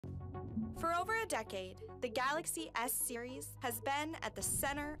For over a decade, the Galaxy S series has been at the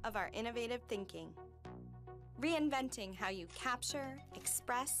center of our innovative thinking, reinventing how you capture,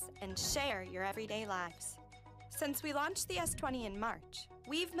 express, and share your everyday lives. Since we launched the S20 in March,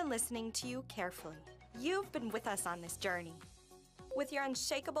 we've been listening to you carefully. You've been with us on this journey. With your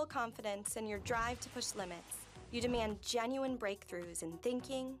unshakable confidence and your drive to push limits, you demand genuine breakthroughs in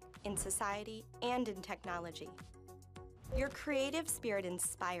thinking, in society, and in technology. Your creative spirit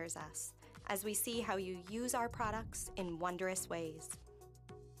inspires us as we see how you use our products in wondrous ways.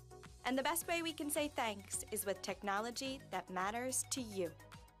 And the best way we can say thanks is with technology that matters to you.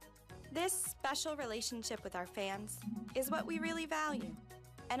 This special relationship with our fans is what we really value,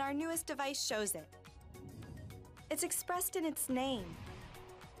 and our newest device shows it. It's expressed in its name,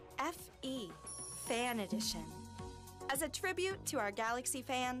 FE, Fan Edition. As a tribute to our Galaxy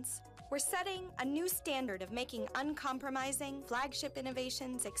fans, we're setting a new standard of making uncompromising flagship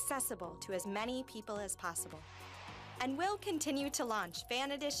innovations accessible to as many people as possible. And we'll continue to launch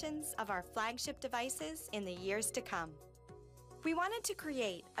fan editions of our flagship devices in the years to come. We wanted to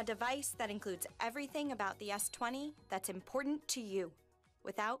create a device that includes everything about the S20 that's important to you,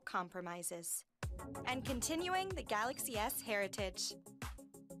 without compromises. And continuing the Galaxy S heritage.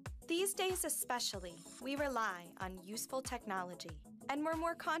 These days especially, we rely on useful technology, and we're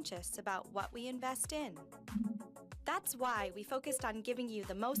more conscious about what we invest in. That's why we focused on giving you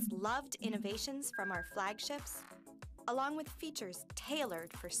the most loved innovations from our flagships, along with features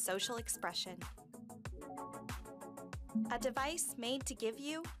tailored for social expression. A device made to give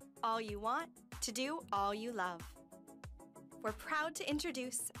you all you want, to do all you love. We're proud to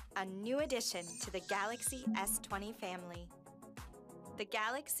introduce a new addition to the Galaxy S20 family, the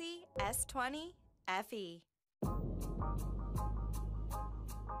Galaxy S20 FE.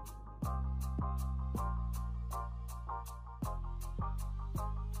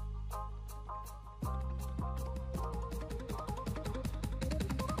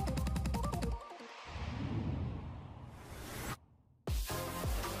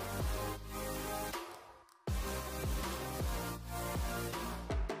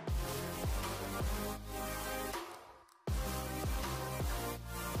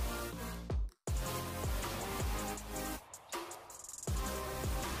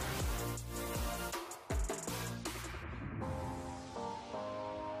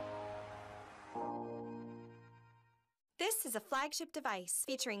 This is a flagship device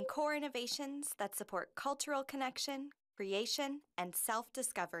featuring core innovations that support cultural connection, creation, and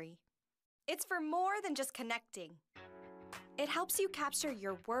self-discovery. It's for more than just connecting. It helps you capture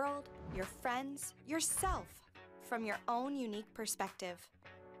your world, your friends, yourself from your own unique perspective.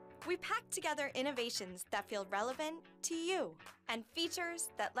 We packed together innovations that feel relevant to you and features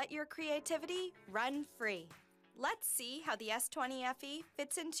that let your creativity run free. Let's see how the S20 FE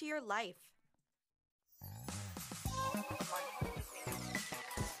fits into your life.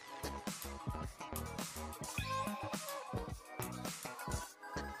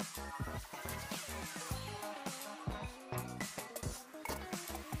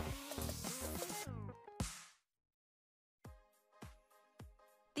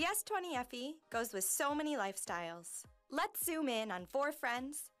 The S20 FE goes with so many lifestyles. Let's zoom in on 4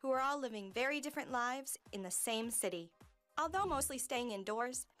 friends who are all living very different lives in the same city. Although mostly staying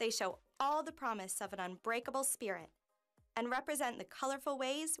indoors, they show all the promise of an unbreakable spirit and represent the colorful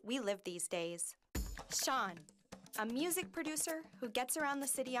ways we live these days. Sean, a music producer who gets around the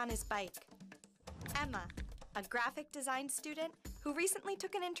city on his bike. Emma, a graphic design student who recently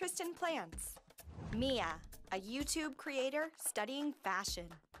took an interest in plants. Mia, a YouTube creator studying fashion.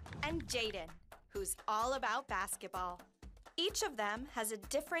 And Jaden, who's all about basketball. Each of them has a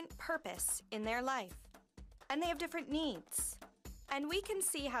different purpose in their life, and they have different needs. And we can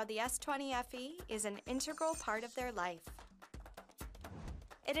see how the S20 FE is an integral part of their life.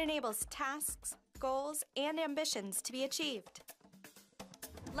 It enables tasks, goals, and ambitions to be achieved.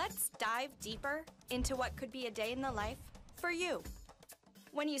 Let's dive deeper into what could be a day in the life for you.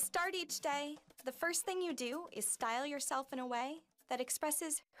 When you start each day, the first thing you do is style yourself in a way that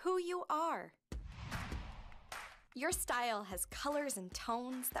expresses who you are. Your style has colors and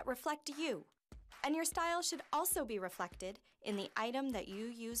tones that reflect you, and your style should also be reflected in the item that you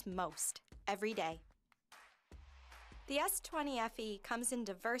use most every day. The S20 FE comes in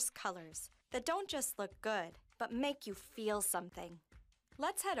diverse colors that don't just look good, but make you feel something.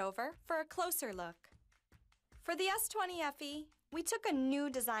 Let's head over for a closer look. For the S20 FE, we took a new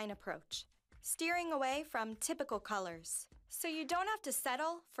design approach, steering away from typical colors, so you don't have to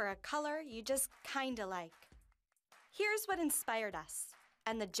settle for a color you just kinda like. Here's what inspired us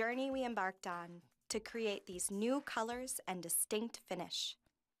and the journey we embarked on to create these new colors and distinct finish.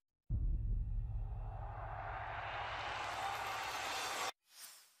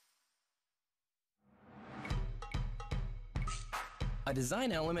 A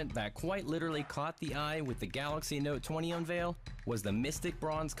design element that quite literally caught the eye with the Galaxy Note 20 unveil was the mystic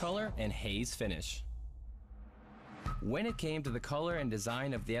bronze color and haze finish. When it came to the color and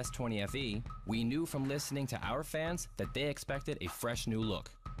design of the S20 FE, we knew from listening to our fans that they expected a fresh new look.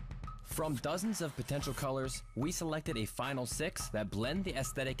 From dozens of potential colors, we selected a final 6 that blend the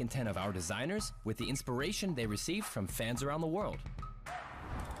aesthetic intent of our designers with the inspiration they received from fans around the world.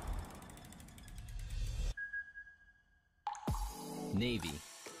 Navy,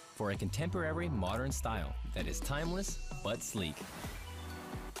 for a contemporary modern style that is timeless but sleek.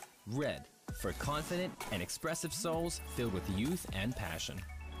 Red, for confident and expressive souls filled with youth and passion.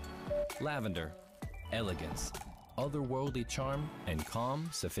 Lavender, elegance, otherworldly charm, and calm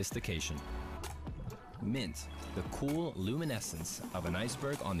sophistication. Mint, the cool luminescence of an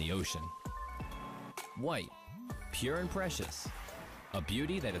iceberg on the ocean. White, pure and precious, a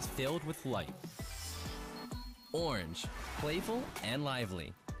beauty that is filled with light. Orange, playful and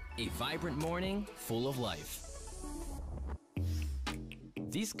lively, a vibrant morning full of life.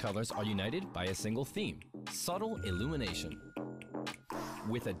 These colors are united by a single theme, subtle illumination.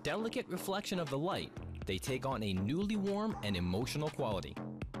 With a delicate reflection of the light, they take on a newly warm and emotional quality.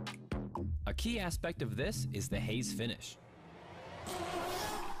 A key aspect of this is the haze finish.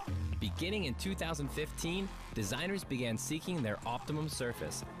 Beginning in 2015, designers began seeking their optimum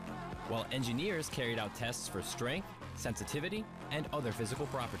surface, while engineers carried out tests for strength, sensitivity, and other physical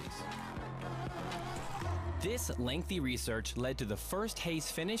properties. This lengthy research led to the first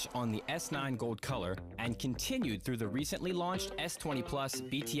haze finish on the S9 Gold color and continued through the recently launched S20 Plus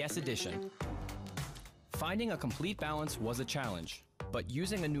BTS edition. Finding a complete balance was a challenge, but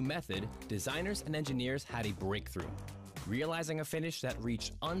using a new method, designers and engineers had a breakthrough, realizing a finish that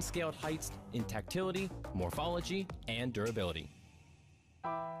reached unscaled heights in tactility, morphology, and durability.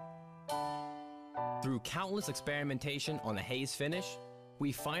 Through countless experimentation on the haze finish,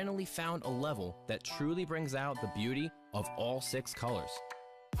 we finally found a level that truly brings out the beauty of all 6 colors.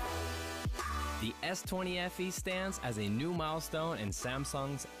 The S20 FE stands as a new milestone in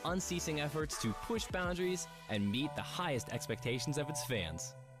Samsung's unceasing efforts to push boundaries and meet the highest expectations of its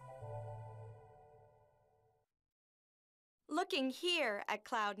fans. Looking here at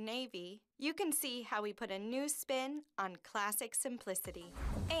Cloud Navy, you can see how we put a new spin on classic simplicity.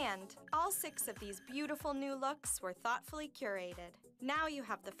 And all 6 of these beautiful new looks were thoughtfully curated. Now you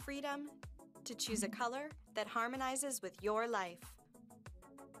have the freedom to choose a color that harmonizes with your life.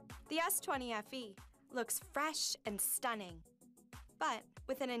 The S20 FE looks fresh and stunning, but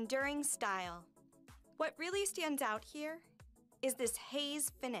with an enduring style. What really stands out here is this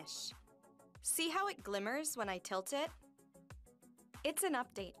haze finish. See how it glimmers when I tilt it? It's an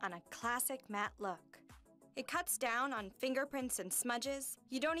update on a classic matte look. It cuts down on fingerprints and smudges.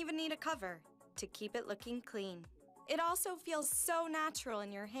 You don't even need a cover to keep it looking clean. It also feels so natural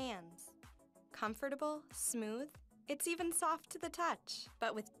in your hands. Comfortable, smooth, it's even soft to the touch,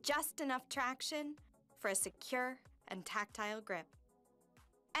 but with just enough traction for a secure and tactile grip.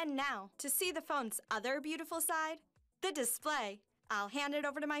 And now, to see the phone's other beautiful side, the display, I'll hand it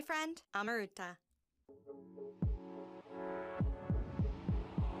over to my friend, Amaruta.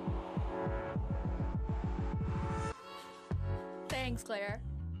 Thanks, Claire.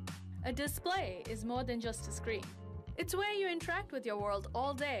 A display is more than just a screen. It's where you interact with your world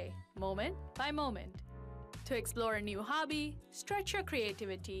all day, moment by moment. To explore a new hobby, stretch your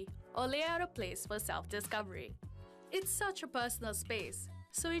creativity, or lay out a place for self-discovery. It's such a personal space,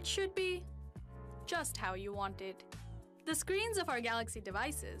 so it should be just how you want it. The screens of our Galaxy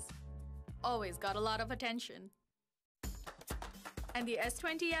devices always got a lot of attention. And the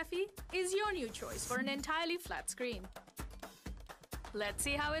S20 FE is your new choice for an entirely flat screen. Let's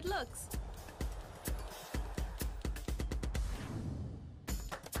see how it looks.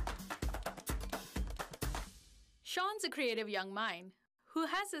 Sean's a creative young mind who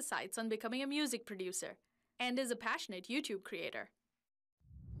has his sights on becoming a music producer and is a passionate YouTube creator.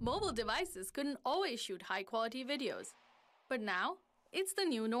 Mobile devices couldn't always shoot high-quality videos, but now it's the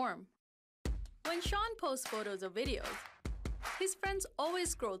new norm. When Sean posts photos or videos, his friends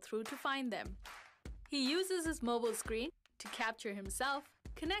always scroll through to find them. He uses his mobile screen to capture himself,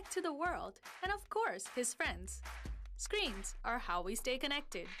 connect to the world, and of course, his friends. Screens are how we stay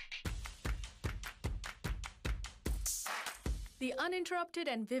connected. The uninterrupted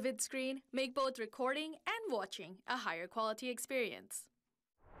and vivid screen make both recording and watching a higher quality experience.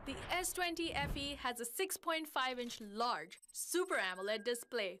 The S20 FE has a 6.5-inch large Super AMOLED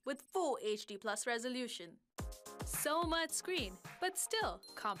display with full HD+ resolution. So much screen, but still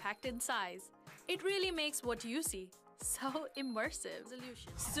compact in size. It really makes what you see So immersive.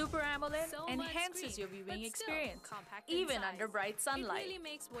 Super AMOLED enhances your viewing experience, even under bright sunlight. It really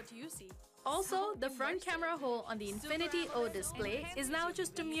makes what you see. Also, the front camera hole on the Infinity O display is now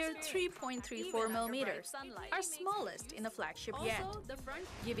just a mere 3.34 millimeters, our smallest in a flagship yet,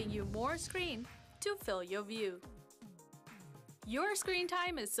 giving you more screen to fill your view. Your screen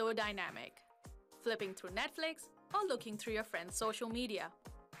time is so dynamic. Flipping through Netflix or looking through your friend's social media.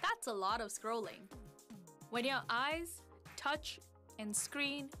 That's a lot of scrolling. When your eyes, touch, and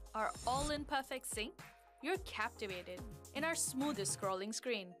screen are all in perfect sync, you're captivated in our smoothest scrolling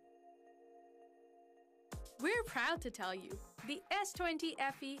screen. We're proud to tell you, the S20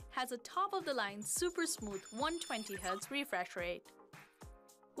 FE has a top-of-the-line super smooth 120Hz refresh rate.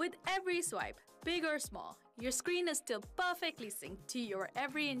 With every swipe, big or small, your screen is still perfectly synced to your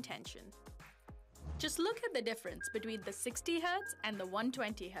every intention. Just look at the difference between the 60Hz and the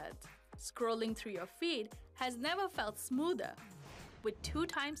 120Hz. Scrolling through your feed has never felt smoother, with 2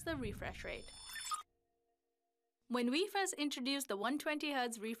 times the refresh rate. When we first introduced the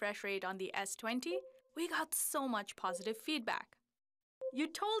 120Hz refresh rate on the S20, we got so much positive feedback. You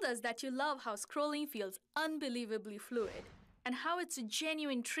told us that you love how scrolling feels unbelievably fluid and how it's a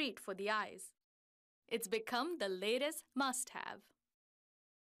genuine treat for the eyes. It's become the latest must-have.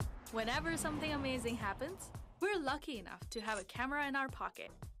 Whenever something amazing happens, we're lucky enough to have a camera in our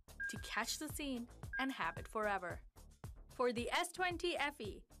pocket to catch the scene and have it forever. For the S20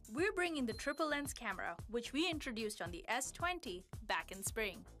 FE, we're bringing the triple lens camera, which we introduced on the S20 back in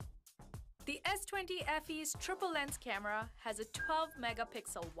spring. The S20 FE's triple lens camera has a 12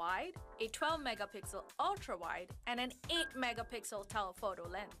 megapixel wide, a 12 megapixel ultra wide, and an 8 megapixel telephoto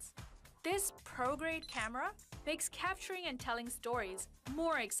lens. This pro-grade camera makes capturing and telling stories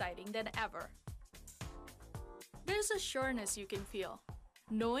more exciting than ever. There's a sureness you can feel,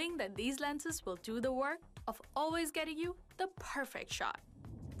 knowing that these lenses will do the work of always getting you the perfect shot.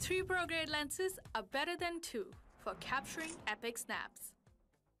 3 pro-grade lenses are better than 2 for capturing epic snaps.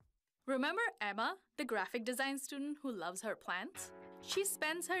 Remember Emma, the graphic design student who loves her plants? She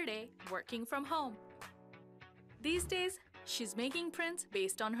spends her day working from home. These days, she's making prints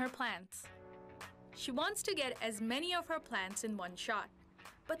based on her plants. She wants to get as many of her plants in one shot,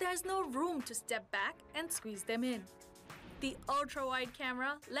 but there's no room to step back and squeeze them in. The ultra-wide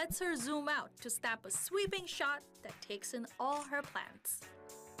camera lets her zoom out to snap a sweeping shot that takes in all her plants.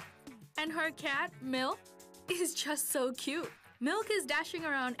 And her cat, Milk, is just so cute. Milk is dashing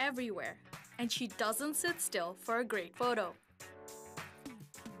around everywhere, and she doesn't sit still for a great photo.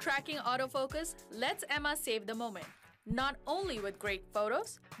 Tracking autofocus lets Emma save the moment, not only with great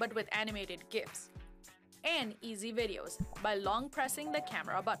photos, but with animated GIFs and easy videos by long pressing the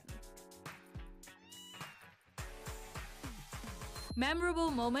camera button. Memorable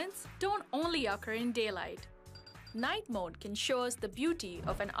moments don't only occur in daylight. Night mode can show us the beauty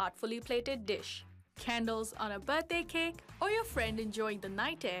of an artfully plated dish, candles on a birthday cake, or your friend enjoying the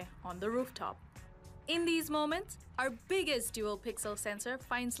night air on the rooftop. In these moments, our biggest dual pixel sensor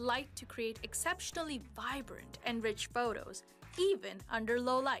finds light to create exceptionally vibrant and rich photos, even under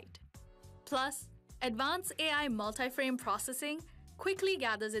low light. Plus, advanced AI multi-frame processing quickly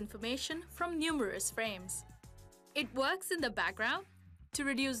gathers information from numerous frames. It works in the background to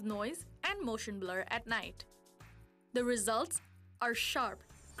reduce noise and motion blur at night. The results are sharp,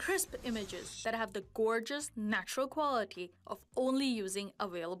 crisp images that have the gorgeous, natural quality of only using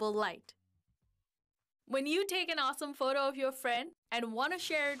available light. When you take an awesome photo of your friend and want to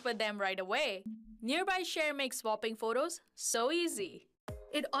share it with them right away, Nearby Share makes swapping photos so easy.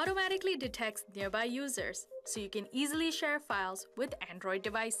 It automatically detects nearby users, so you can easily share files with Android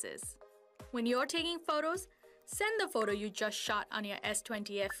devices. When you're taking photos, send the photo you just shot on your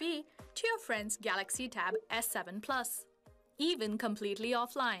S20 FE to your friend's Galaxy Tab S7 Plus, even completely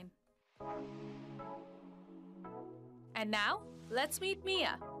offline. And now, let's meet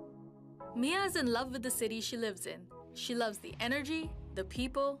Mia. Mia is in love with the city she lives in. She loves the energy, the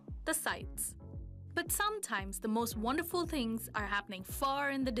people, the sights. But sometimes the most wonderful things are happening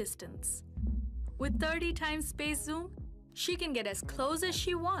far in the distance. With 30 times space zoom, she can get as close as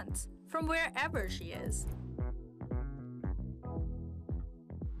she wants from wherever she is.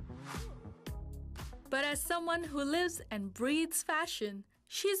 But as someone who lives and breathes fashion,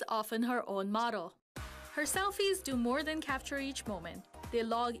 she's often her own model. Her selfies do more than capture each moment. They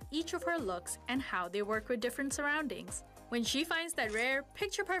log each of her looks and how they work with different surroundings. When she finds that rare,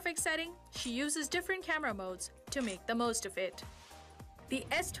 picture-perfect setting, she uses different camera modes to make the most of it. The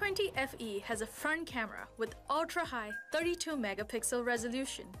S20 FE has a front camera with ultra-high 32-megapixel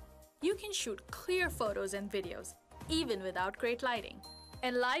resolution. You can shoot clear photos and videos, even without great lighting.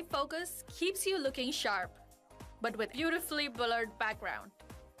 And live focus keeps you looking sharp. but with beautifully blurred background.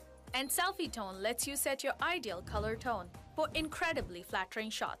 And Selfie Tone lets you set your ideal color tone for incredibly flattering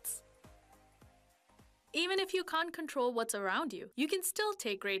shots. Even if you can't control what's around you, you can still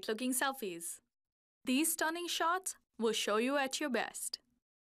take great-looking selfies. These stunning shots will show you at your best.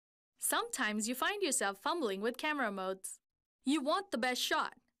 Sometimes you find yourself fumbling with camera modes. You want the best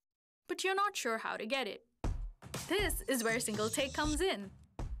shot, but you're not sure how to get it. This is where Single Take comes in.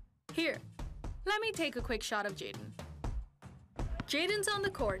 Here, let me take a quick shot of Jaden. Jaden's on the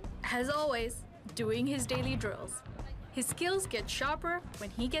court, as always, doing his daily drills. His skills get sharper when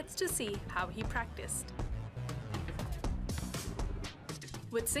he gets to see how he practiced.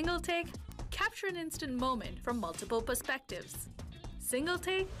 With Single Take, capture an instant moment from multiple perspectives. Single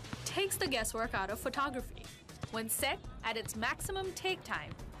Take takes the guesswork out of photography. When set at its maximum take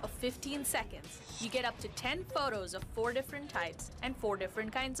time of 15 seconds, you get up to 10 photos of 4 different types and 4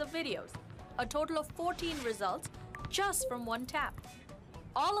 different kinds of videos. A total of 14 results just from one tap.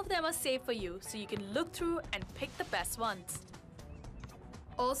 All of them are saved for you so you can look through and pick the best ones.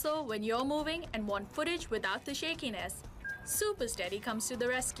 Also, when you're moving and want footage without the shakiness, Super Steady comes to the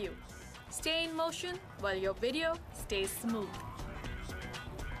rescue. Stay in motion while your video stays smooth.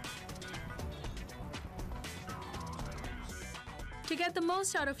 To get the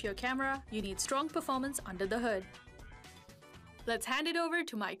most out of your camera, you need strong performance under the hood. Let's hand it over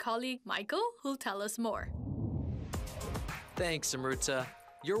to my colleague Michael, who'll tell us more. Thanks, Amruta.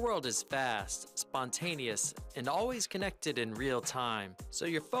 Your world is fast, spontaneous, and always connected in real time, so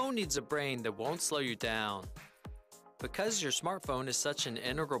your phone needs a brain that won't slow you down. Because your smartphone is such an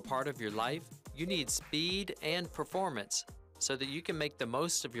integral part of your life, you need speed and performance so that you can make the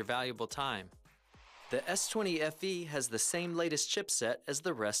most of your valuable time. The S20 FE has the same latest chipset as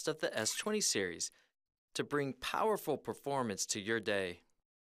the rest of the S20 series to bring powerful performance to your day.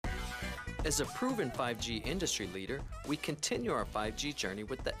 As a proven 5G industry leader, we continue our 5G journey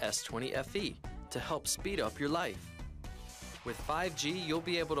with the S20 FE to help speed up your life. With 5G, you'll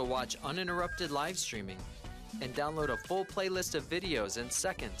be able to watch uninterrupted live streaming and download a full playlist of videos in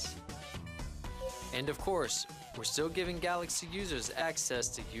seconds. And of course, we're still giving Galaxy users access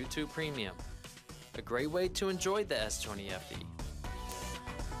to YouTube Premium, a great way to enjoy the S20 FE.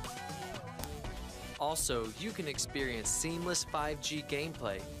 Also, you can experience seamless 5G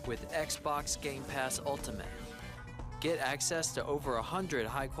gameplay with Xbox Game Pass Ultimate. Get access to over 100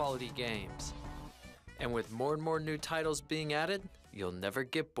 high-quality games. And with more and more new titles being added, you'll never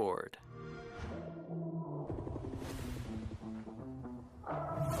get bored.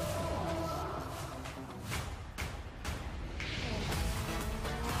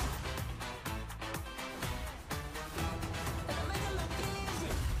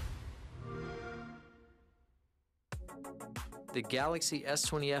 The Galaxy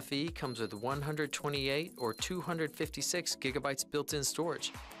S20 FE comes with 128 or 256 gigabytes built-in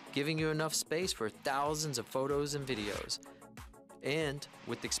storage, giving you enough space for thousands of photos and videos. And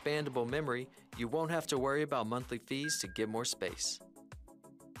with expandable memory, you won't have to worry about monthly fees to get more space.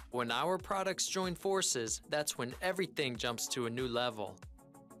 When our products join forces, that's when everything jumps to a new level.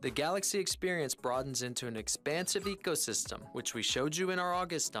 The Galaxy experience broadens into an expansive ecosystem, which we showed you in our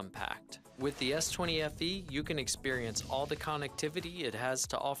August Unpacked. With the S20 FE, you can experience all the connectivity it has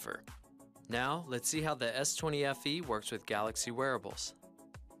to offer. Now, let's see how the S20 FE works with Galaxy wearables.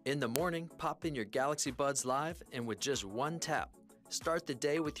 In the morning, pop in your Galaxy Buds Live, and with just one tap, start the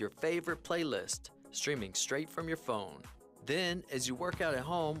day with your favorite playlist, streaming straight from your phone. Then, as you work out at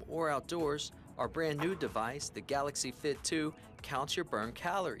home or outdoors, our brand new device, the Galaxy Fit 2, counts your burned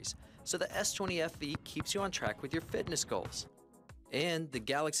calories, so the S20 FE keeps you on track with your fitness goals. And the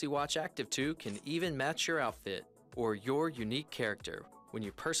Galaxy Watch Active 2 can even match your outfit or your unique character when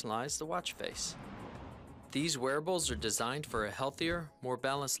you personalize the watch face. These wearables are designed for a healthier, more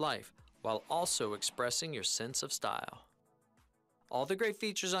balanced life while also expressing your sense of style. All the great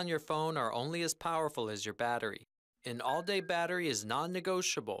features on your phone are only as powerful as your battery. An all-day battery is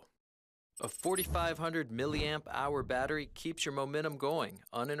non-negotiable. A 4,500 milliamp hour battery keeps your momentum going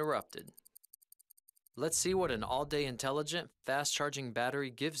uninterrupted. Let's see what an all-day intelligent, fast-charging battery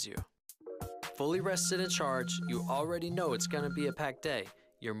gives you. Fully rested and charged, you already know it's going to be a packed day.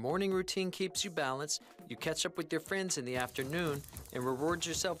 Your morning routine keeps you balanced, you catch up with your friends in the afternoon, and reward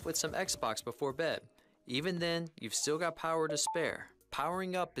yourself with some Xbox before bed. Even then, you've still got power to spare.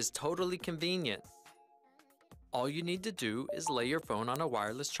 Powering up is totally convenient. All you need to do is lay your phone on a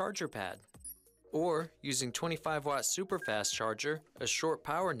wireless charger pad. Or, using 25-watt super fast charger, a short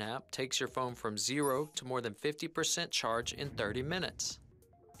power nap takes your phone from 0 to more than 50% charge in 30 minutes.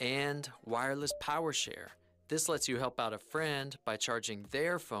 And wireless power share. This lets you help out a friend by charging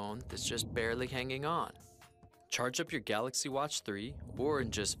their phone that's just barely hanging on. Charge up your Galaxy Watch 3, or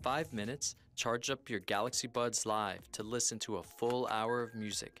in just 5 minutes, charge up your Galaxy Buds Live to listen to a full hour of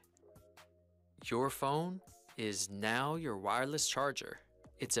music. Your phone is now your wireless charger.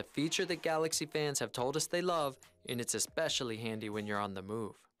 It's a feature that Galaxy fans have told us they love, and it's especially handy when you're on the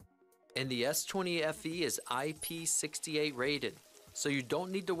move. And the S20 FE is IP68 rated, so you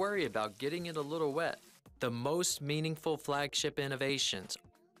don't need to worry about getting it a little wet. The most meaningful flagship innovations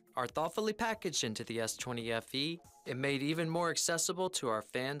are thoughtfully packaged into the S20 FE and made even more accessible to our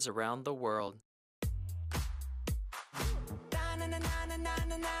fans around the world.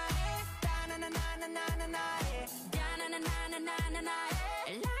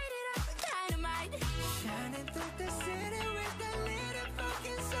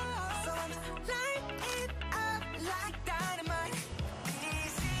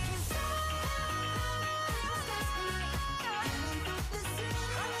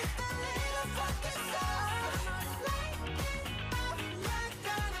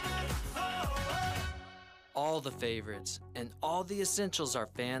 All the favorites and all the essentials our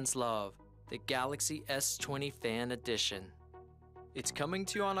fans love. The Galaxy S20 Fan Edition. It's coming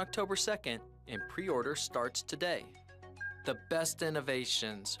to you on October 2nd, and pre-order starts today. The best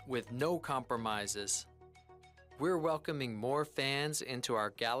innovations with no compromises. We're welcoming more fans into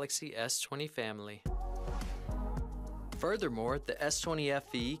our Galaxy S20 family. Furthermore, the S20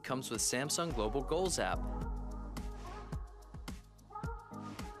 FE comes with Samsung Global Goals app,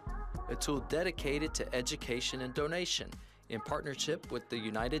 a tool dedicated to education and donation in partnership with the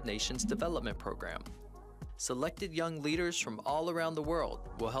United Nations Development Program. Selected young leaders from all around the world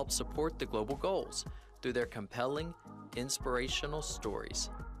will help support the global goals through their compelling, inspirational stories.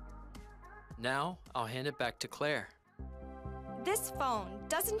 Now, I'll hand it back to Claire. This phone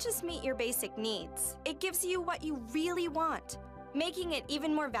doesn't just meet your basic needs, it gives you what you really want, making it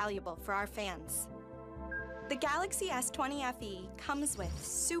even more valuable for our fans. The Galaxy S20 FE comes with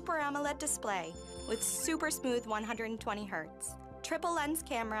Super AMOLED display with super smooth 120Hz, triple lens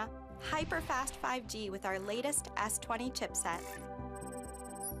camera, hyper-fast 5G with our latest S20 chipset,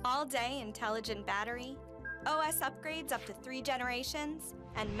 all-day intelligent battery, OS upgrades up to 3 generations,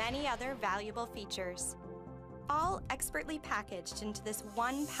 and many other valuable features. All expertly packaged into this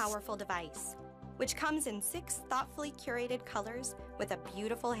one powerful device, which comes in 6 thoughtfully curated colors with a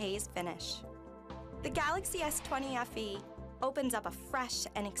beautiful haze finish. The Galaxy S20 FE opens up a fresh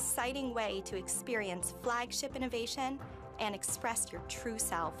and exciting way to experience flagship innovation and express your true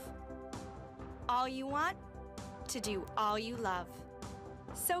self. All you want, to do all you love.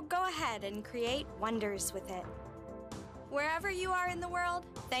 So go ahead and create wonders with it. Wherever you are in the world,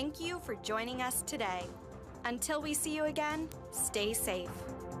 thank you for joining us today. Until we see you again, stay safe.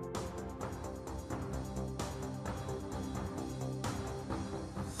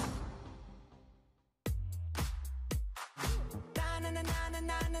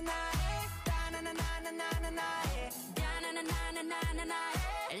 na na na na